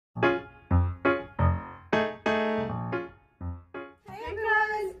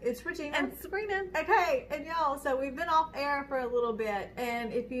It's Regina. And Sabrina. Okay, and y'all, so we've been off air for a little bit,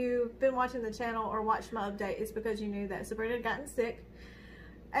 and if you've been watching the channel or watched my update, it's because you knew that Sabrina had gotten sick.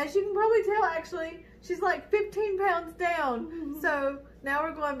 As you can probably tell, actually, she's like 15 pounds down. So now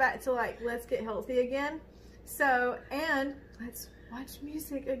we're going back to like, let's get healthy again. So, and let's watch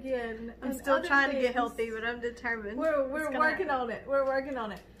music again. I'm still trying to get healthy, but I'm determined. We're working on it. We're working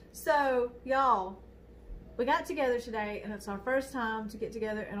on it. So, y'all, we got together today, and it's our first time to get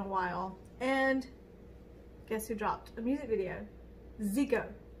together in a while. And guess who dropped a music video? ZICO.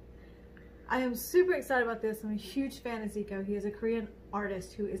 I am super excited about this. I'm a huge fan of ZICO. He is a Korean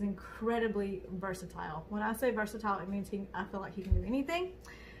artist who is incredibly versatile. When I say versatile, it means I feel like he can do anything.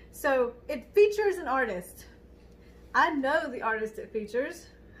 So it features an artist. I know the artist it features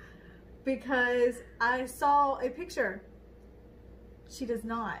because I saw a picture. She does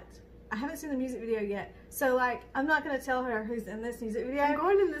not. I haven't seen the music video yet. So like, I'm not going to tell her who's in this music video. I'm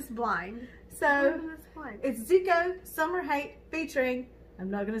going in this blind. So it's ZICO, Summer Hate featuring,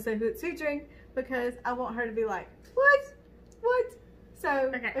 I'm not going to say who it's featuring because I want her to be like, what? What? So,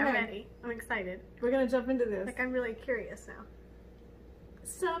 okay, I'm ready. I'm excited. We're going to jump into this. Like, I'm really curious now.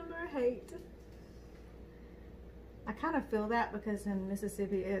 Summer Hate. I kind of feel that because in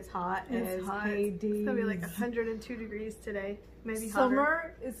Mississippi it's hot. It's hot. It's going to be like 102 degrees today. Maybe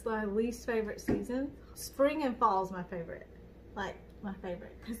Summer is my least favorite season. Spring and fall is my favorite. Like, my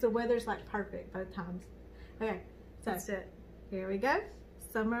favorite. Because the weather's like perfect both times. Okay, so that's it. Here we go.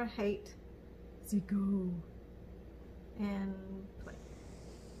 Summer Hate. ZICO. And play.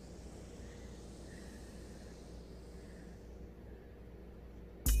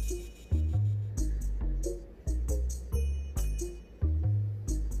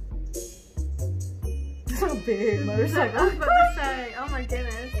 So big motorcycle. I was about to say, oh my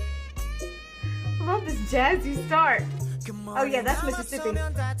goodness. I love this jazzy start. Oh yeah, that's Mississippi. It's a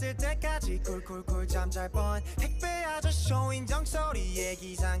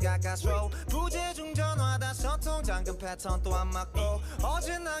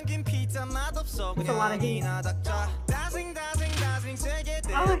lot of heat. Oh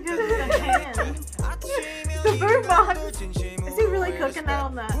my goodness, the hands. The bird box. Is he really cooking that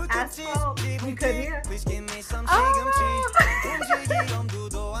on the asphalt? You could hear. Oh!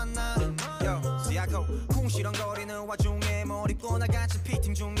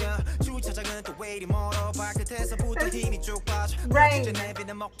 Rain.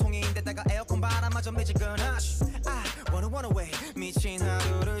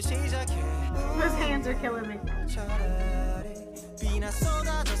 Those hands are killing me.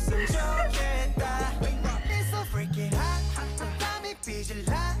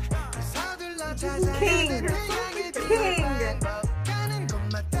 King.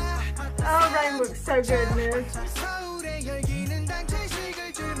 Oh, Rain looks so good, man.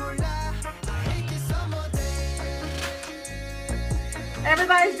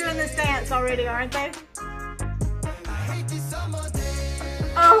 Everybody's doing this dance already, aren't they?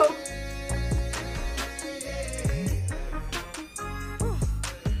 Oh.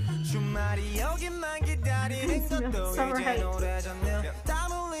 Summer Hate.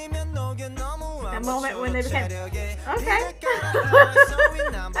 That moment when they became... Okay.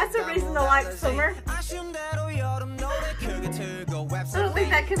 That's a reason to like Summer. I don't think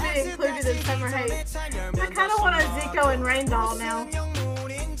that can be included in Summer Hate. I kind of want a ZICO and Rain doll now.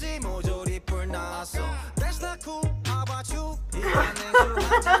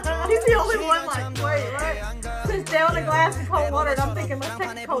 He's the only one like, wait, right? Sits down a glass of cold water and I'm thinking, let's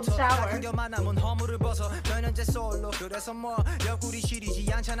take a cold shower. What is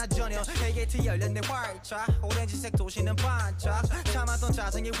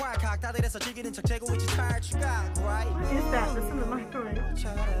that? Listen to the microwave.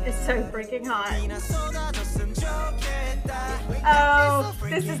 It's so freaking hot. Oh,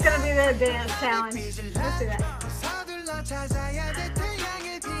 this is going to be the dance challenge. Let's do that.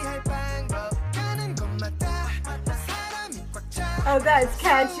 Oh, that's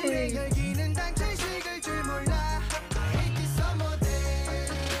catchy.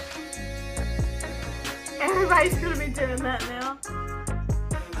 Everybody's gonna be doing that now.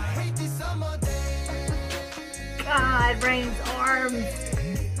 God, Rain's arms.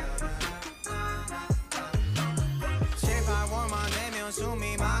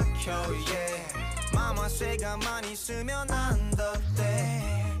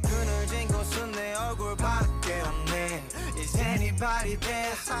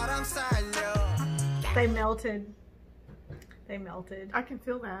 They melted. They melted. I can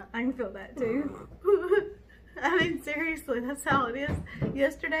feel that. I can feel that too. I mean, seriously, that's how it is.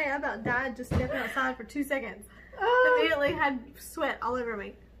 Yesterday, I about died just stepping outside for 2 seconds. Immediately had sweat all over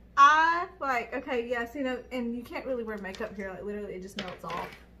me. Okay, yes, you know, and you can't really wear makeup here. Like, literally, it just melts off.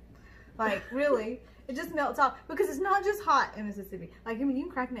 Like, really, it just melts off because it's not just hot in Mississippi. Like, I mean, you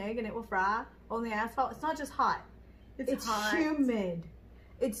can crack an egg and it will fry on the asphalt. It's not just hot. It's hot. Humid.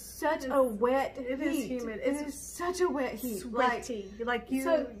 It's such a wet heat. It is humid. It is such a wet heat. Sweaty.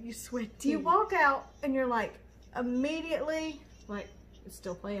 You sweaty. You walk out and you're like, immediately, like, it's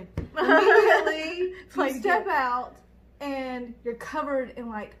still playing. Immediately, you step out and you're covered in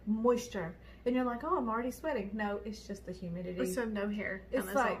like moisture. And you're like, oh, I'm already sweating. No, it's just the humidity. So no hair.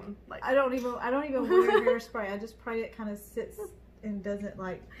 It's like I don't even wear hairspray. I just pray it kind of sits and doesn't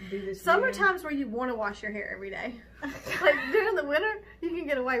like do this. Summer times where you want to wash your hair every day. Like during the winter, you can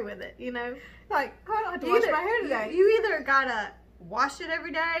get away with it, you know? Like, I don't have to wash my hair today. You either gotta wash it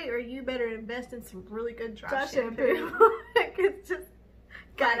every day or you better invest in some really good dry shampoo. It's just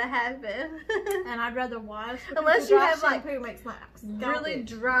gotta happen. And I'd rather wash. Unless you have like shampoo makes my really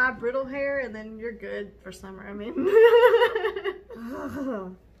dry, brittle hair, and then you're good for summer. I mean,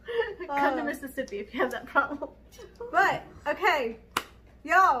 come to Mississippi if you have that problem. But okay,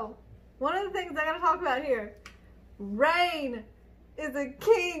 y'all, one of the things I gotta talk about here, rain is a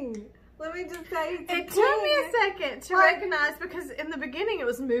king. Let me just say, it took me a second to recognize because in the beginning it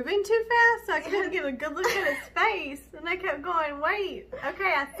was moving too fast, so I couldn't get a good look at his face. And I kept going, wait,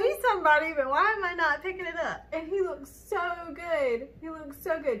 okay, I see somebody, but why am I not picking it up? And he looks so good. He looks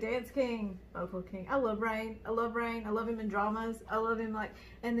so good. Dance king, vocal king. I love Rain. I love Rain. I love him in dramas. I love him like,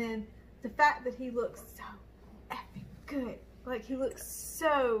 and then the fact that he looks so effing good. Like he looks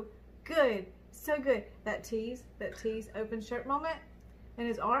so good. So good. That tease open shirt moment and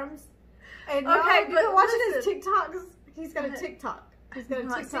his arms. And okay, but watching his TikToks, he's got a TikTok. He's got a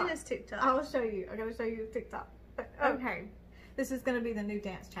TikTok. I've seen his TikTok. I will show you. I gotta show you his TikTok. Okay. This is gonna be the new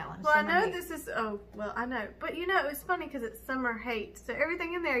dance challenge. Well, I know this is, I know. But you know, it was funny because it's summer hate. So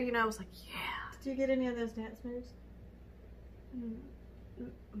everything in there, you know, I was like, yeah. Did you get any of those dance moves?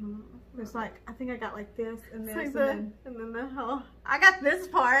 It's like, I think I got like this and this and then the whole, I got this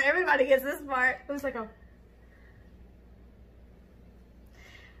part. Everybody gets this part. It was like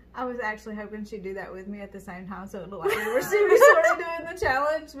I was actually hoping she'd do that with me at the same time, so it looked like we were sort of doing the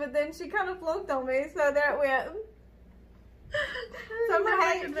challenge, but then she kind of flunked on me, so there it went.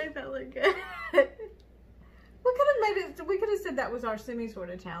 I could make that look good. We could have said that was our semi sort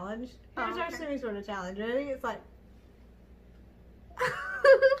of challenge. Here's our semi sort of challenge. Ready? It's like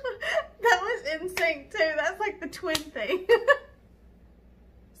that was in sync too. That's like the twin thing.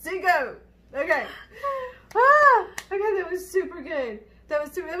 ZICO. Okay. Okay, that was super good. That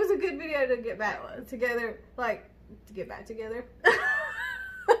was a good video to get back together, like, to get back together.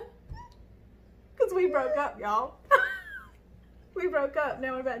 Because we broke up, y'all. We broke up,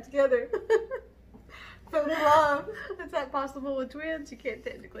 now we're back together. Fell in love. Is that possible with twins? You can't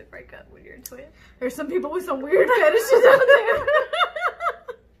technically break up when you're a twin. There's some people with some weird fetishes out there.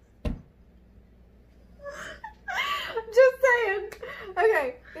 Just saying.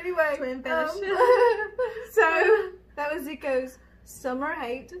 Okay, anyway. Twin fetish. So, that was ZICO's Summer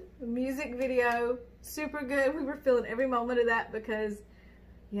Hate music video. Super good. We were feeling every moment of that because,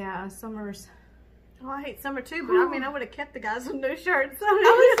 yeah, summer's... Oh, I hate summer too, but I mean, I would have kept the guys with no shirts. I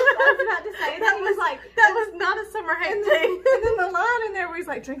was about to say, that was not a summer hate thing. And then the line in there where he's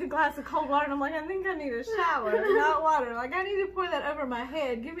like, drink a glass of cold water, and I'm like, I think I need a shower, not water. Like, I need to pour that over my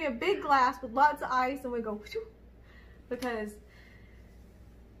head. Give me a big glass with lots of ice, and we go, whoosh, because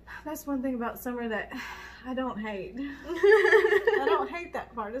that's one thing about summer that I don't hate. I don't hate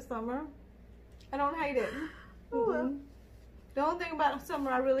that part of summer. I don't hate it. The only thing about summer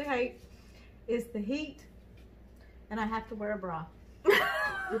I really hate is the heat, and I have to wear a bra.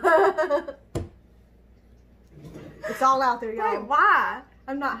 It's all out there, y'all. Wait, why?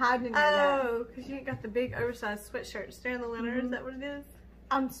 I'm not hiding it. Oh, because you ain't got the big oversized sweatshirts during the winter. Is that what it is?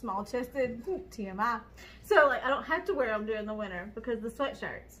 I'm small-chested, TMI. So, like, I don't have to wear them during the winter because the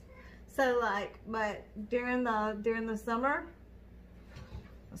sweatshirts. So, like, but during the summer,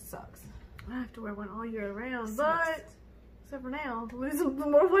 it sucks. I have to wear one all year round, Sucks. but except for now, losing the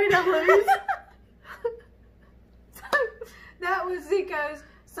more weight I lose. That was ZICO's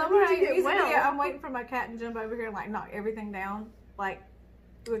Summer Hate music video. I'm waiting for my cat to jump over here and like knock everything down, like,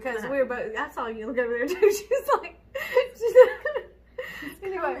 because we were both. I saw you look over there too. She's like,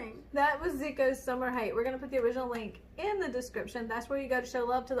 anyway, that was ZICO's Summer Hate. We're gonna put the original link in the description. That's where you go to show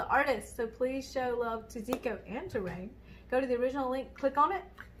love to the artists. So please show love to ZICO and to Rain. Go to the original link, click on it,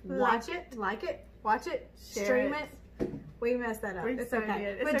 watch it, like it, watch it, stream it. We messed that up. It's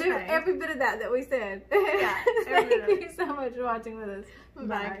okay. But do every bit of that we said. Yeah, Thank you so much for watching with us.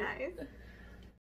 Bye, guys.